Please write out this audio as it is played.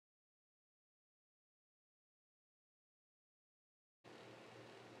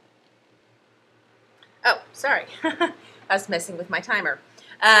Oh, sorry. I was messing with my timer.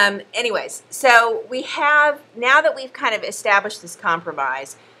 Anyways, so we have, now that we've kind of established this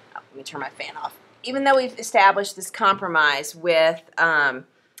compromise, let me turn my fan off. Even though we've established this compromise with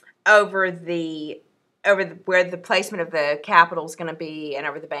over the where the placement of the capital is going to be and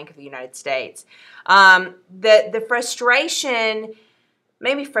over the Bank of the United States, the frustration.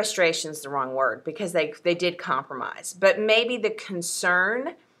 Maybe frustration is the wrong word because they did compromise, but maybe the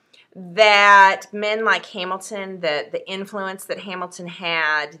concern that men like Hamilton, the influence that Hamilton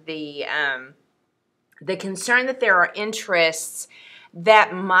had, the concern that there are interests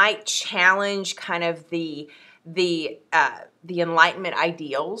that might challenge kind of the Enlightenment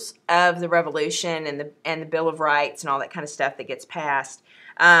ideals of the Revolution and the Bill of Rights and all that kind of stuff that gets passed,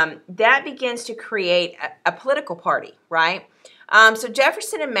 that begins to create a political party, right? So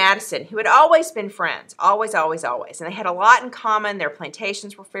Jefferson and Madison, who had always been friends, always, always, always, and they had a lot in common. Their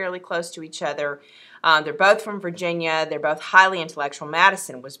plantations were fairly close to each other. They're both from Virginia. They're both highly intellectual.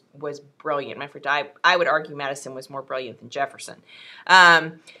 Madison was brilliant. I would argue Madison was more brilliant than Jefferson.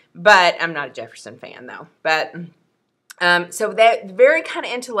 But I'm not a Jefferson fan, though. But so they're very kind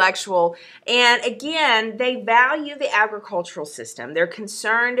of intellectual. And again, they value the agricultural system. They're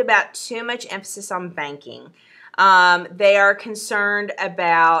concerned about too much emphasis on banking. They are concerned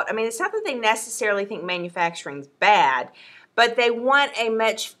about, I mean, it's not that they necessarily think manufacturing's bad, but they want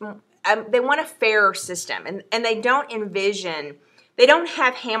a fairer system, and they don't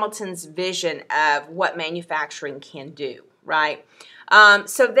have Hamilton's vision of what manufacturing can do, right?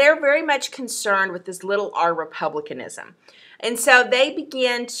 So they're very much concerned with this little r republicanism. And so they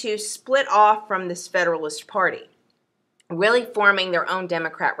begin to split off from this Federalist Party, really forming their own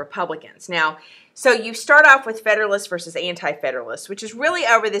Democrat Republicans. Now, so you start off with Federalists versus Anti-Federalists, which is really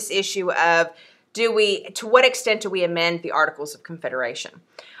over this issue of to what extent do we amend the Articles of Confederation?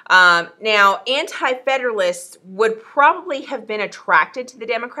 Now, Anti-Federalists would probably have been attracted to the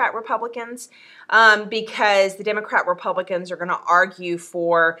Democrat Republicans because the Democrat Republicans are going to argue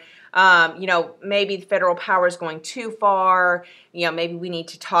for, maybe the federal power is going too far. Maybe we need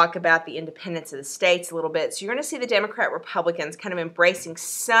to talk about the independence of the states a little bit. So you're going to see the Democrat Republicans kind of embracing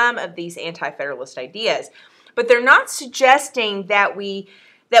some of these Anti-Federalist ideas. But they're not suggesting that we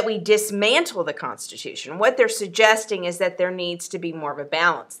dismantle the Constitution. What they're suggesting is that there needs to be more of a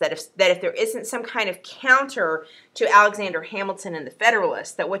balance, that if there isn't some kind of counter to Alexander Hamilton and the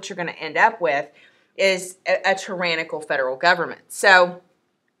Federalists, that what you're going to end up with is a tyrannical federal government. So,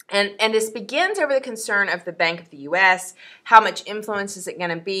 and this begins over the concern of the Bank of the U.S., how much influence is it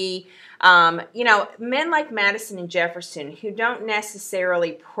going to be? Men like Madison and Jefferson who don't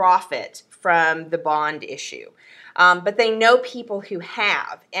necessarily profit from the bond issue. But they know people who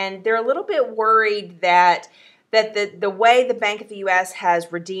have, and they're a little bit worried that the way the Bank of the U.S.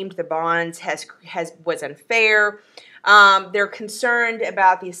 has redeemed the bonds was unfair. They're concerned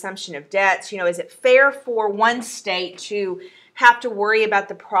about the assumption of debts. Is it fair for one state to have to worry about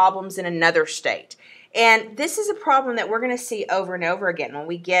the problems in another state? And this is a problem that we're going to see over and over again when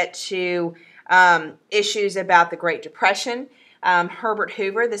we get to issues about the Great Depression. Herbert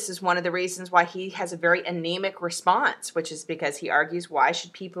Hoover, this is one of the reasons why he has a very anemic response, which is because he argues, why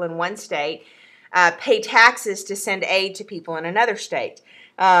should people in one state pay taxes to send aid to people in another state?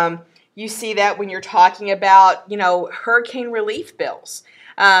 You see that when you're talking about, hurricane relief bills.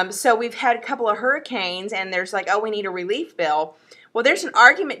 So we've had a couple of hurricanes, and there's like, we need a relief bill. Well, there's an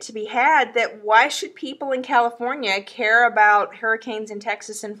argument to be had that why should people in California care about hurricanes in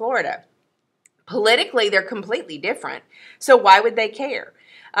Texas and Florida? Politically, they're completely different. So why would they care?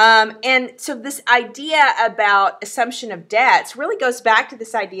 And so this idea about assumption of debts really goes back to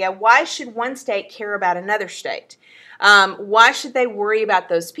this idea, why should one state care about another state? Why should they worry about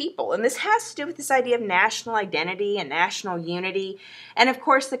those people? And this has to do with this idea of national identity and national unity. And of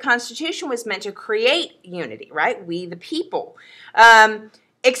course, the Constitution was meant to create unity, right? We the people.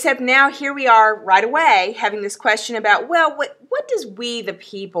 Except now here we are right away having this question about, well, what does we the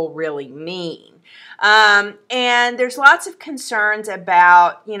people really mean? And there's lots of concerns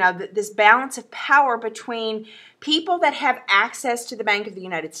about, this balance of power between people that have access to the Bank of the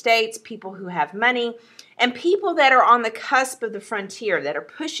United States, people who have money, and people that are on the cusp of the frontier, that are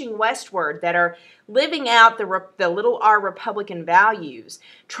pushing westward, that are living out the little r Republican values,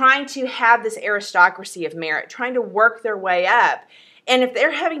 trying to have this aristocracy of merit, trying to work their way up. And if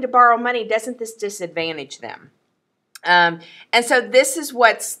they're having to borrow money, doesn't this disadvantage them? And so this is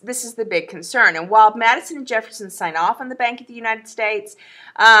the big concern. And while Madison and Jefferson sign off on the Bank of the United States,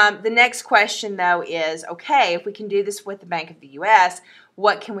 the next question, though, is, okay, if we can do this with the Bank of the U.S.,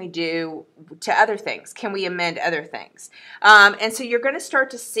 what can we do to other things? Can we amend other things? And so you're going to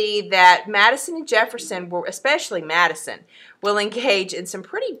start to see that Madison and Jefferson, especially Madison, will engage in some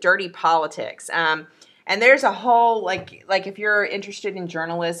pretty dirty politics. And there's a whole, like if you're interested in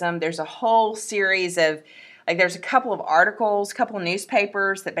journalism, there's a whole series of, like there's a couple of articles, a couple of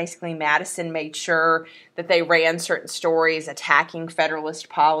newspapers that basically Madison made sure that they ran certain stories attacking Federalist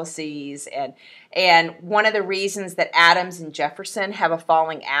policies. And one of the reasons that Adams and Jefferson have a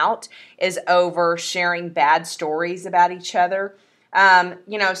falling out is over sharing bad stories about each other.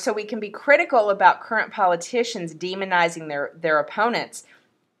 So we can be critical about current politicians demonizing their opponents,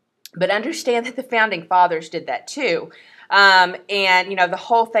 but understand that the Founding Fathers did that too. The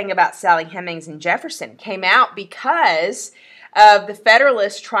whole thing about Sally Hemings and Jefferson came out because of the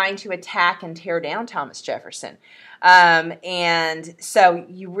Federalists trying to attack and tear down Thomas Jefferson. And so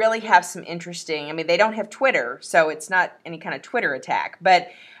you really have some interesting, they don't have Twitter, so it's not any kind of Twitter attack, but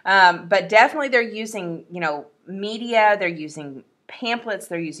definitely they're using, media, they're using pamphlets,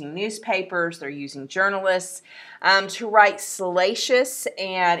 they're using newspapers, they're using journalists to write salacious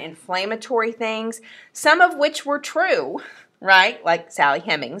and inflammatory things, some of which were true, right, like Sally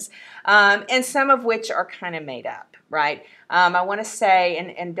Hemings, and some of which are kind of made up, right? I want to say,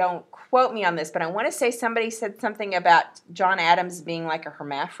 and don't quote me on this, but I want to say somebody said something about John Adams being like a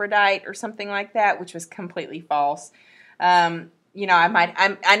hermaphrodite or something like that, which was completely false. I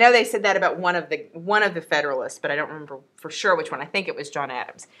know they said that about one of the Federalists, but I don't remember for sure which one. I think it was John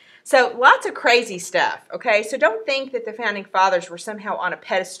Adams. So lots of crazy stuff, okay? So don't think that the Founding Fathers were somehow on a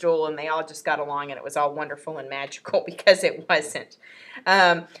pedestal and they all just got along and it was all wonderful and magical, because it wasn't.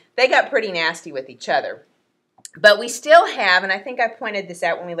 They got pretty nasty with each other. But we still have, and I think I pointed this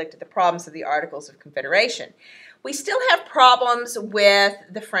out when we looked at the problems of the Articles of Confederation, we still have problems with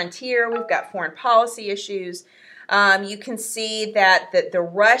the frontier. We've got foreign policy issues. You can see that the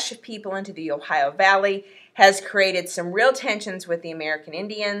rush of people into the Ohio Valley has created some real tensions with the American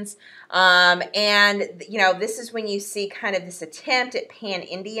Indians. This is when you see kind of this attempt at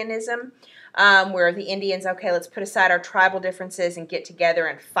pan-Indianism, where the Indians, okay, let's put aside our tribal differences and get together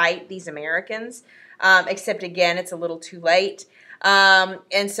and fight these Americans. Except, again, it's a little too late.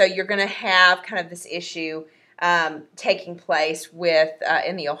 And so you're going to have kind of this issue taking place with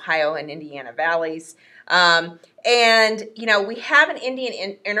in the Ohio and Indiana valleys. We have an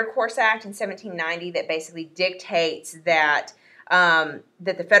Indian Intercourse Act in 1790 that basically dictates that that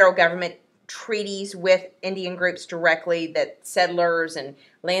the federal government treaties with Indian groups directly, that settlers and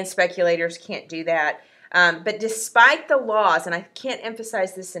land speculators can't do that. But despite the laws, and I can't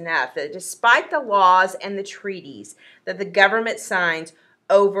emphasize this enough, that despite the laws and the treaties that the government signs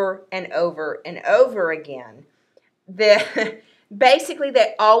over and over and over again, basically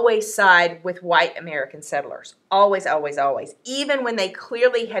they always side with white American settlers. Always, always, always. Even when they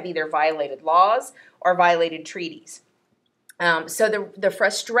clearly have either violated laws or violated treaties. So the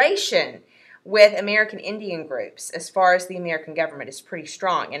frustration with American Indian groups as far as the American government is pretty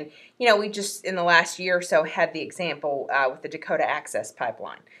strong. And, we just in the last year or so had the example with the Dakota Access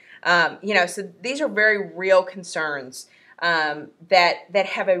Pipeline. So these are very real concerns that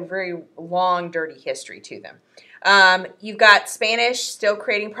have a very long, dirty history to them. You've got Spanish still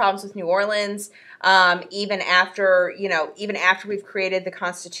creating problems with New Orleans, even after we've created the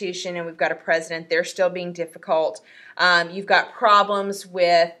Constitution and we've got a president, they're still being difficult. You've got problems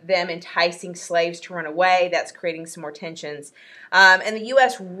with them enticing slaves to run away. That's creating some more tensions. And the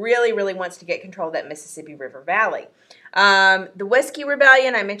U.S. really, really wants to get control of that Mississippi River Valley. The Whiskey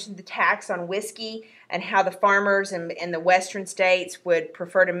Rebellion, I mentioned the tax on whiskey and how the farmers in the western states would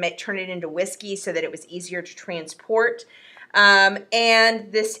prefer to turn it into whiskey so that it was easier to transport.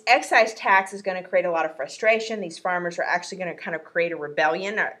 And this excise tax is going to create a lot of frustration. These farmers are actually going to kind of create a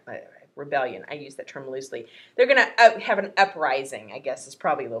rebellion. I use that term loosely. They're going to have an uprising, I guess is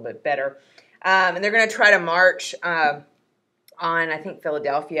probably a little bit better. And they're going to try to march on, I think,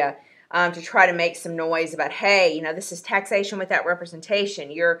 Philadelphia, to try to make some noise about, hey, this is taxation without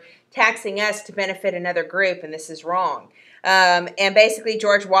representation. You're taxing us to benefit another group, and this is wrong. And basically,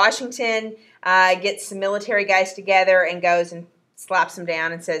 George Washington gets some military guys together and goes and slaps them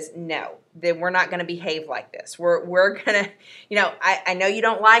down and says, no, we're not going to behave like this. We're going to, I know you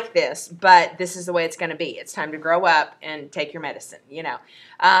don't like this, but this is the way it's going to be. It's time to grow up and take your medicine,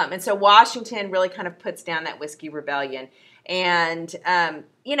 And so Washington really kind of puts down that Whiskey Rebellion. And, and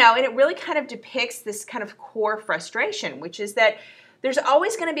it really kind of depicts this kind of core frustration, which is that there's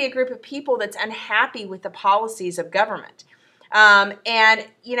always going to be a group of people that's unhappy with the policies of government.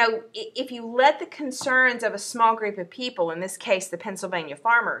 If you let the concerns of a small group of people, in this case the Pennsylvania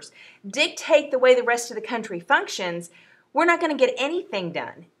farmers, dictate the way the rest of the country functions, we're not going to get anything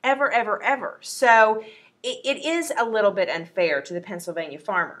done, ever, ever, ever. So it is a little bit unfair to the Pennsylvania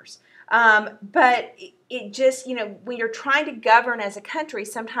farmers. But it just, when you're trying to govern as a country,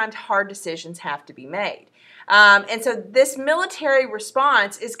 sometimes hard decisions have to be made. And so this military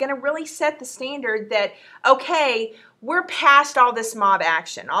response is going to really set the standard that, okay, we're past all this mob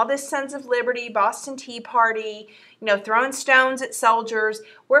action, all this Sons of Liberty, Boston Tea Party, throwing stones at soldiers.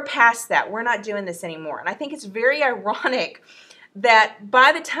 We're past that. We're not doing this anymore. And I think it's very ironic that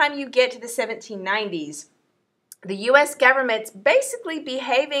by the time you get to the 1790s, the U.S. government's basically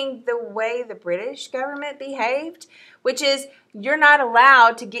behaving the way the British government behaved, which is you're not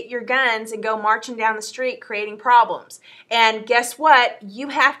allowed to get your guns and go marching down the street creating problems. And guess what? You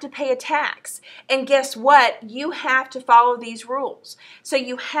have to pay a tax. And guess what? You have to follow these rules. So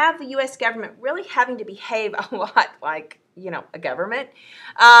you have the U.S. government really having to behave a lot like, a government.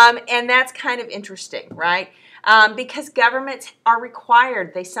 And that's kind of interesting, right? Because governments are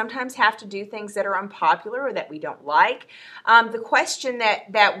required. They sometimes have to do things that are unpopular or that we don't like. The question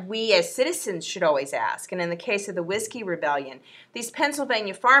that we as citizens should always ask, and in the case of the Whiskey Rebellion, these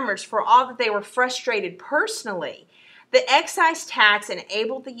Pennsylvania farmers, for all that they were frustrated personally, the excise tax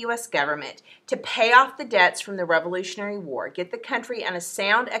enabled the U.S. government to pay off the debts from the Revolutionary War, get the country on a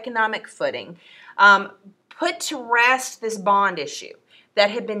sound economic footing, put to rest this bond issue that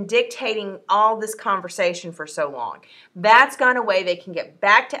had been dictating all this conversation for so long. That's gone away. They can get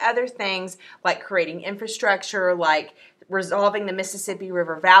back to other things like creating infrastructure, like resolving the Mississippi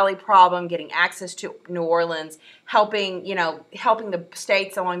River Valley problem, getting access to New Orleans, helping the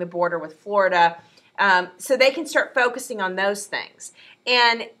states along the border with Florida. So they can start focusing on those things.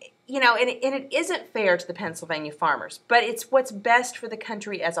 And it isn't fair to the Pennsylvania farmers, but it's what's best for the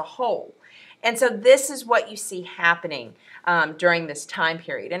country as a whole. And so this is what you see happening during this time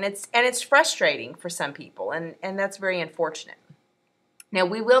period. And it's frustrating for some people, and that's very unfortunate. Now,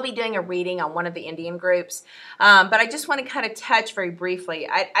 we will be doing a reading on one of the Indian groups, but I just want to kind of touch very briefly.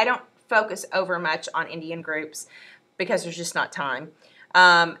 I don't focus over much on Indian groups because there's just not time.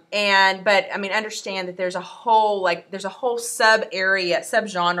 But understand that there's a whole subgenre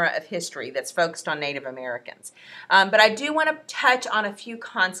of history that's focused on Native Americans. But I do want to touch on a few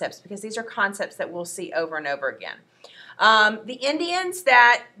concepts because these are concepts that we'll see over and over again. The Indians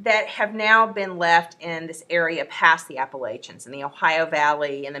that have now been left in this area past the Appalachians, in the Ohio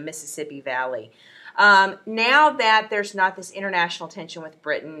Valley and the Mississippi Valley, now that there's not this international tension with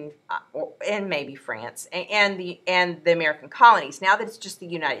Britain and maybe France and the American colonies, now that it's just the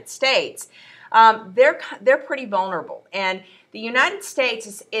United States, they're pretty vulnerable. And the United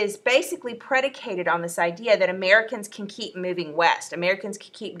States is basically predicated on this idea that Americans can keep moving west. Americans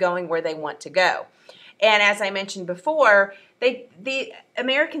can keep going where they want to go. And as I mentioned before, the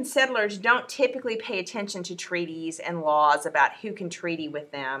American settlers don't typically pay attention to treaties and laws about who can treaty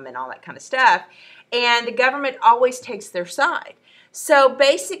with them and all that kind of stuff. And the government always takes their side. So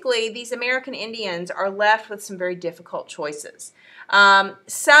basically, these American Indians are left with some very difficult choices.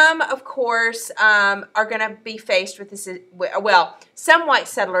 Some, of course, are going to be faced with this. Well, some white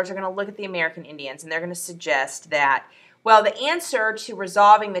settlers are going to look at the American Indians and they're going to suggest that, well, the answer to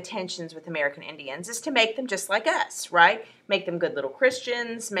resolving the tensions with American Indians is to make them just like us, right? Make them good little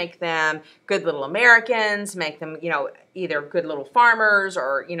Christians, make them good little Americans, make them, either good little farmers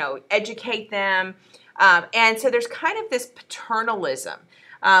or, educate them. And so there's kind of this paternalism,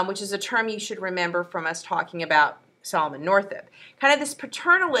 which is a term you should remember from us talking about Solomon Northup. Kind of this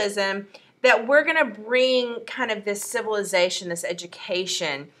paternalism that we're going to bring kind of this civilization, this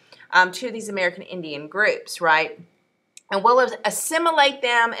education to these American Indian groups, right? And we'll assimilate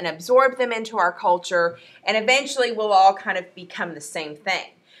them and absorb them into our culture, and eventually we'll all kind of become the same thing.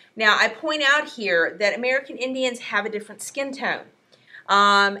 Now, I point out here that American Indians have a different skin tone,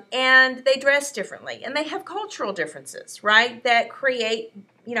 and they dress differently, and they have cultural differences, right, that create,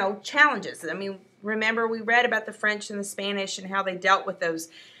 challenges. Remember we read about the French and the Spanish and how they dealt with those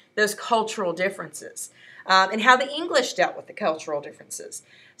cultural differences, and how the English dealt with the cultural differences.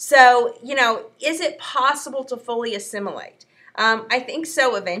 So, is it possible to fully assimilate? I think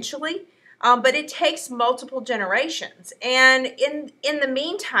so eventually, but it takes multiple generations. And in the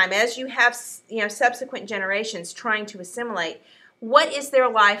meantime, as you have subsequent generations trying to assimilate, what is their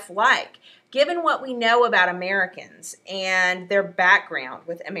life like? Given what we know about Americans and their background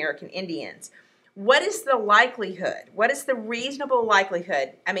with American Indians, what is the likelihood? What is the reasonable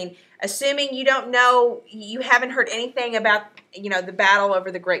likelihood? Assuming you don't know, you haven't heard anything about, the battle over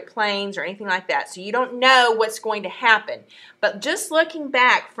the Great Plains or anything like that, so you don't know what's going to happen. But just looking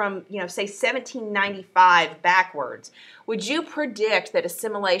back from, say 1795 backwards, would you predict that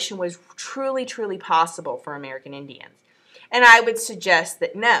assimilation was truly, truly possible for American Indians? And I would suggest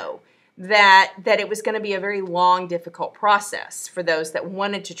that no, that it was going to be a very long, difficult process for those that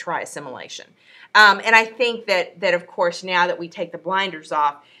wanted to try assimilation. And I think that of course, now that we take the blinders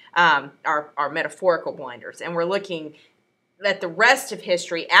off, our metaphorical blinders, and we're looking at the rest of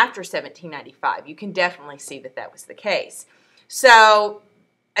history after 1795, you can definitely see that was the case. So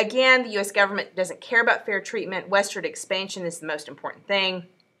again, the U.S. government doesn't care about fair treatment. Westward expansion is the most important thing.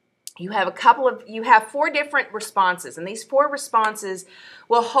 You have 4 different responses, and these 4 responses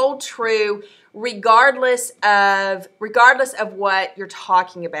will hold true regardless of what you're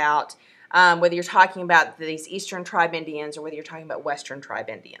talking about, whether you're talking about these Eastern Tribe Indians or whether you're talking about Western Tribe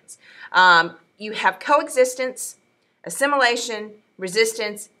Indians. You have coexistence, assimilation,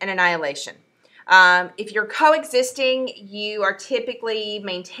 resistance, and annihilation. If you're coexisting, you are typically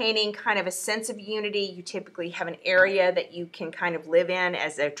maintaining kind of a sense of unity. You typically have an area that you can kind of live in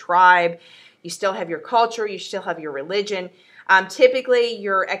as a tribe. You still have your culture. You still have your religion. Typically,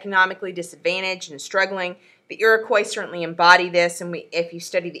 you're economically disadvantaged and struggling. The Iroquois certainly embody this, and if you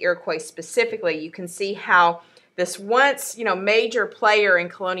study the Iroquois specifically, you can see how this once, major player in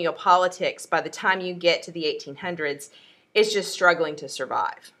colonial politics, by the time you get to the 1800s, is just struggling to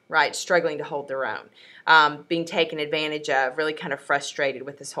survive, right? Struggling to hold their own, being taken advantage of, really kind of frustrated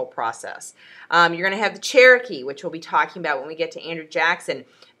with this whole process. You're going to have the Cherokee, which we'll be talking about when we get to Andrew Jackson.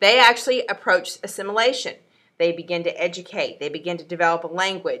 They actually approach assimilation. They begin to educate. They begin to develop a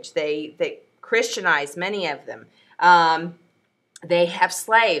language. They Christianize many of them. They have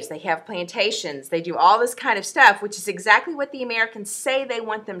slaves. They have plantations. They do all this kind of stuff, which is exactly what the Americans say they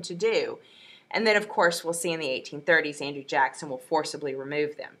want them to do. And then, of course, we'll see in the 1830s, Andrew Jackson will forcibly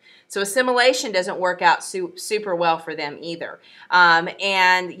remove them. So assimilation doesn't work out super well for them either.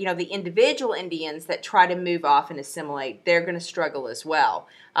 And, the individual Indians that try to move off and assimilate, they're going to struggle as well,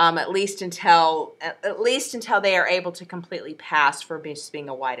 at least until they are able to completely pass for just being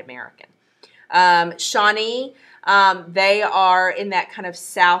a white American. Shawnee, they are in that kind of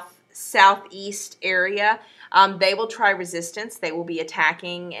southeast area. They will try resistance. They will be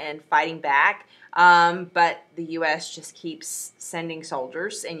attacking and fighting back. But the U.S. just keeps sending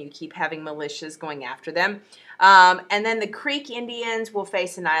soldiers, and you keep having militias going after them. And then the Creek Indians will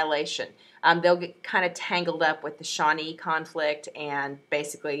face annihilation. They'll get kind of tangled up with the Shawnee conflict, and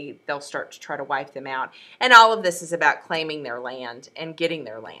basically they'll start to try to wipe them out. And all of this is about claiming their land and getting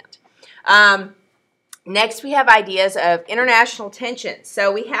their land. Next, we have ideas of international tensions.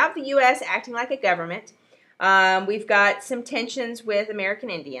 So we have the U.S. acting like a government. We've got some tensions with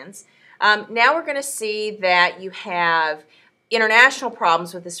American Indians. Now we're going to see that you have international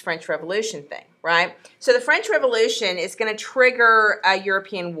problems with this French Revolution thing, right? So the French Revolution is going to trigger a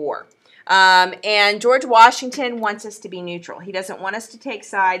European war. And George Washington wants us to be neutral. He doesn't want us to take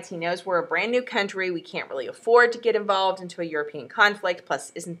sides. He knows we're a brand new country. We can't really afford to get involved into a European conflict.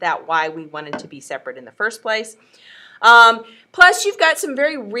 Plus, isn't that why we wanted to be separate in the first place? Plus, you've got some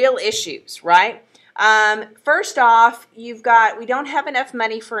very real issues, right? First off, we don't have enough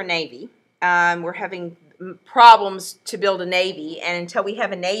money for a Navy. We're having problems to build a Navy, and until we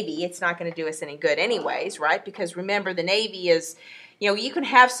have a Navy, it's not going to do us any good anyways, right? Because remember, the Navy is, you can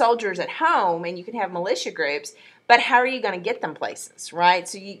have soldiers at home and you can have militia groups, but how are you going to get them places, right?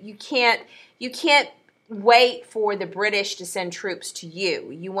 So you can't wait for the British to send troops to you.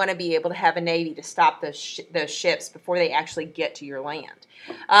 You want to be able to have a Navy to stop those ships before they actually get to your land.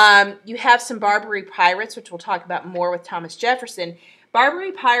 You have some Barbary pirates, which we'll talk about more with Thomas Jefferson.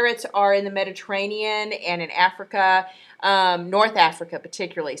 Barbary pirates are in the Mediterranean and in Africa, North Africa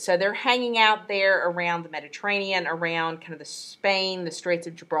particularly. So they're hanging out there around the Mediterranean, around kind of the Spain, the Straits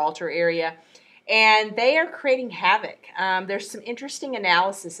of Gibraltar area, and they are creating havoc. There's some interesting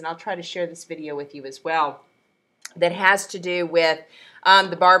analysis, and I'll try to share this video with you as well, that has to do with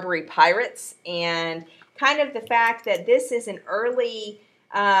the Barbary pirates and kind of the fact that this is an early,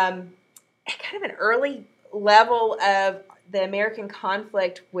 kind of an early level of the American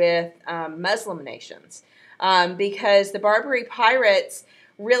conflict with Muslim nations, because the Barbary pirates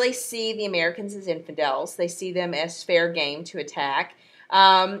really see the Americans as infidels. They see them as fair game to attack.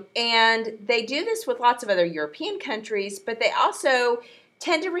 And they do this with lots of other European countries, but they also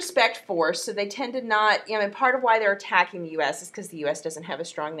tend to respect force, so they tend to not, and part of why they're attacking the U.S. is because the U.S. doesn't have a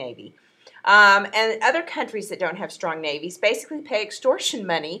strong Navy. And other countries that don't have strong navies basically pay extortion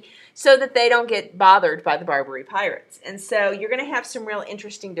money so that they don't get bothered by the Barbary pirates. And so you're going to have some real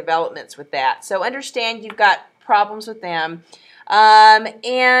interesting developments with that. So understand you've got problems with them.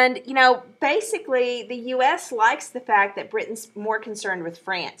 And, basically the U.S. likes the fact that Britain's more concerned with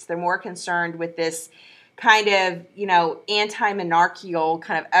France. They're more concerned with this kind of, anti-monarchical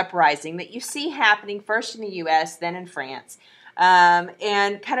kind of uprising that you see happening first in the U.S., then in France,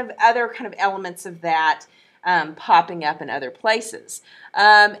 and kind of other kind of elements of that popping up in other places.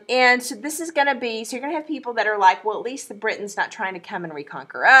 And so this is going to be, so you're going to have people that are like, well, at least the Britain's not trying to come and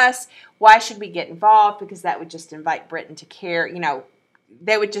reconquer us. Why should we get involved? Because that would just invite Britain to care,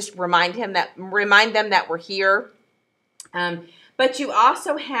 they would just remind them that we're here. But you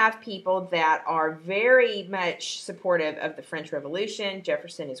also have people that are very much supportive of the French Revolution.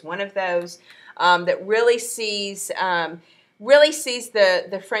 Jefferson is one of those that really sees the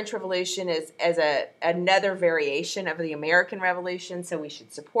French Revolution as another variation of the American Revolution, so we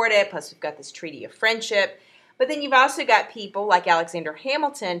should support it. Plus, we've got this Treaty of Friendship. But then you've also got people like Alexander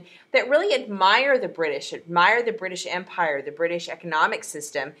Hamilton that really admire the British Empire, the British economic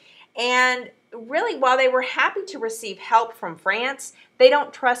system. And really, while they were happy to receive help from France, they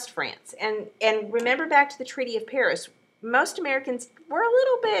don't trust France. And remember back to the Treaty of Paris, most Americans were a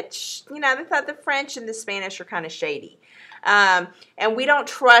little bit, they thought the French and the Spanish are kind of shady. And we don't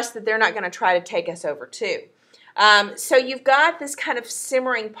trust that they're not going to try to take us over too. So you've got this kind of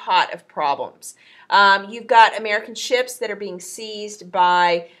simmering pot of problems. You've got American ships that are being seized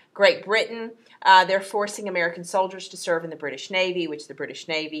by Great Britain. They're forcing American soldiers to serve in the British Navy, which the British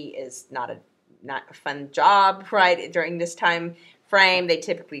Navy is not a fun job, right? During this time frame, they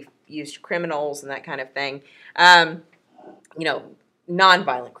typically used criminals and that kind of thing.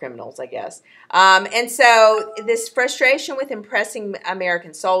 Non-violent criminals, I guess. And so this frustration with impressing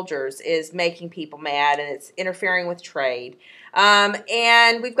American soldiers is making people mad, and it's interfering with trade.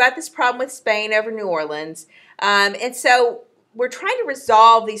 And we've got this problem with Spain over New Orleans. And so we're trying to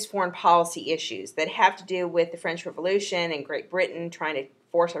resolve these foreign policy issues that have to do with the French Revolution and Great Britain trying to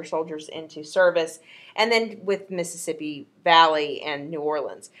force our soldiers into service, and then with Mississippi Valley and New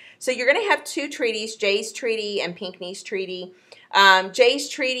Orleans. So you're going to have two treaties, Jay's Treaty and Pinckney's Treaty. Jay's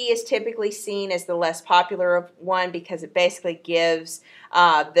Treaty is typically seen as the less popular one because it basically gives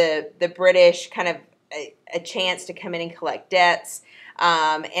the British kind of a chance to come in and collect debts.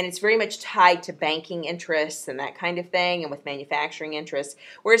 And it's very much tied to banking interests and that kind of thing, and with manufacturing interests.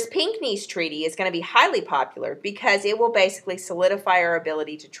 Whereas Pinckney's Treaty is going to be highly popular because it will basically solidify our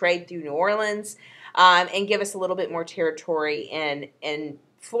ability to trade through New Orleans and give us a little bit more territory in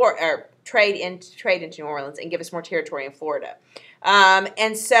Florida, or trade into New Orleans and give us more territory in Florida.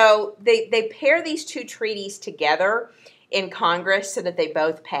 And so they pair these two treaties together in Congress so that they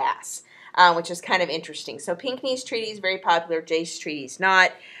both pass. Which is kind of interesting. So Pinckney's Treaty is very popular, Jay's Treaty is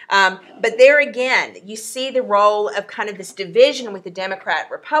not. But there again, you see the role of kind of this division with the Democrat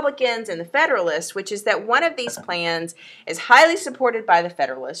Republicans and the Federalists, which is that one of these plans is highly supported by the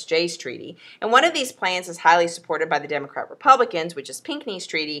Federalists, Jay's Treaty, and one of these plans is highly supported by the Democrat Republicans, which is Pinckney's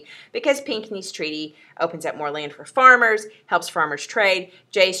Treaty, because Pinckney's Treaty opens up more land for farmers, helps farmers trade.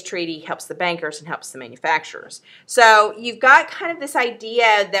 Jay's Treaty helps the bankers and helps the manufacturers. So you've got kind of this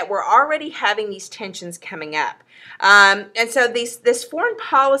idea that we're already having these tensions coming up. And so this foreign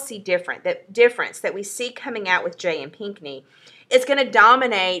policy difference that we see coming out with Jay and Pinckney is going to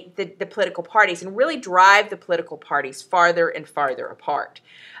dominate the political parties and really drive the political parties farther and farther apart.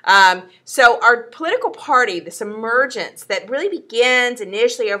 So our political party, this emergence that really begins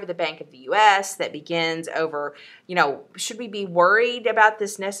initially over the Bank of the U.S., that begins over, should we be worried about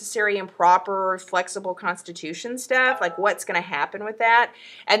this necessary and proper flexible constitution stuff? Like, what's going to happen with that?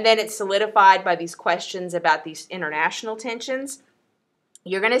 And then it's solidified by these questions about these international tensions.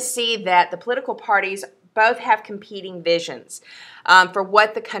 You're going to see that the political parties both have competing visions for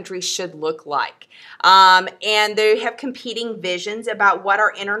what the country should look like. And they have competing visions about what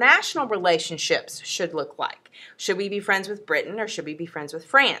our international relationships should look like. Should we be friends with Britain or should we be friends with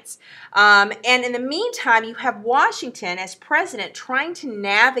France? And in the meantime, you have Washington as president trying to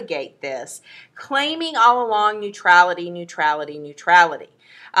navigate this, claiming all along neutrality, neutrality, neutrality.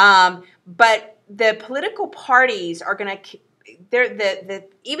 But the political parties are going to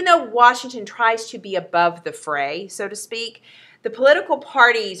even though Washington tries to be above the fray, so to speak, the political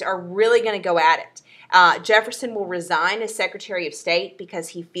parties are really going to go at it. Jefferson will resign as Secretary of State because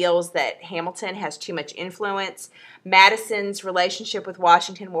he feels that Hamilton has too much influence. Madison's relationship with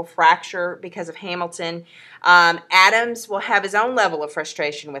Washington will fracture because of Hamilton. Adams will have his own level of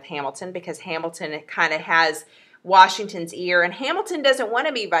frustration with Hamilton because Hamilton kind of has Washington's ear, and Hamilton doesn't want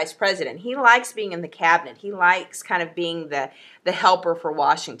to be vice president. He likes being in the cabinet. He likes kind of being the helper for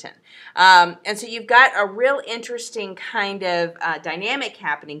Washington. And so you've got a real interesting kind of dynamic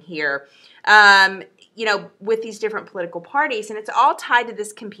happening here. with these different political parties, and it's all tied to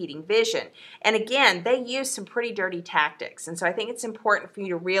this competing vision. And again, they use some pretty dirty tactics. And so I think it's important for you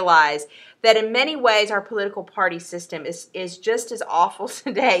to realize that in many ways our political party system is just as awful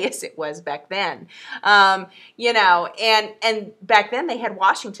today as it was back then. And back then they had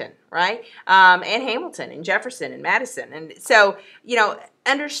Washington, right? And Hamilton and Jefferson and Madison. And so,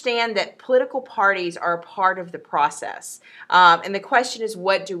 understand that political parties are a part of the process. And the question is,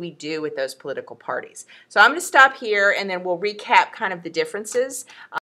 what do we do with those political parties? So I'm going to stop here, and then we'll recap kind of the differences.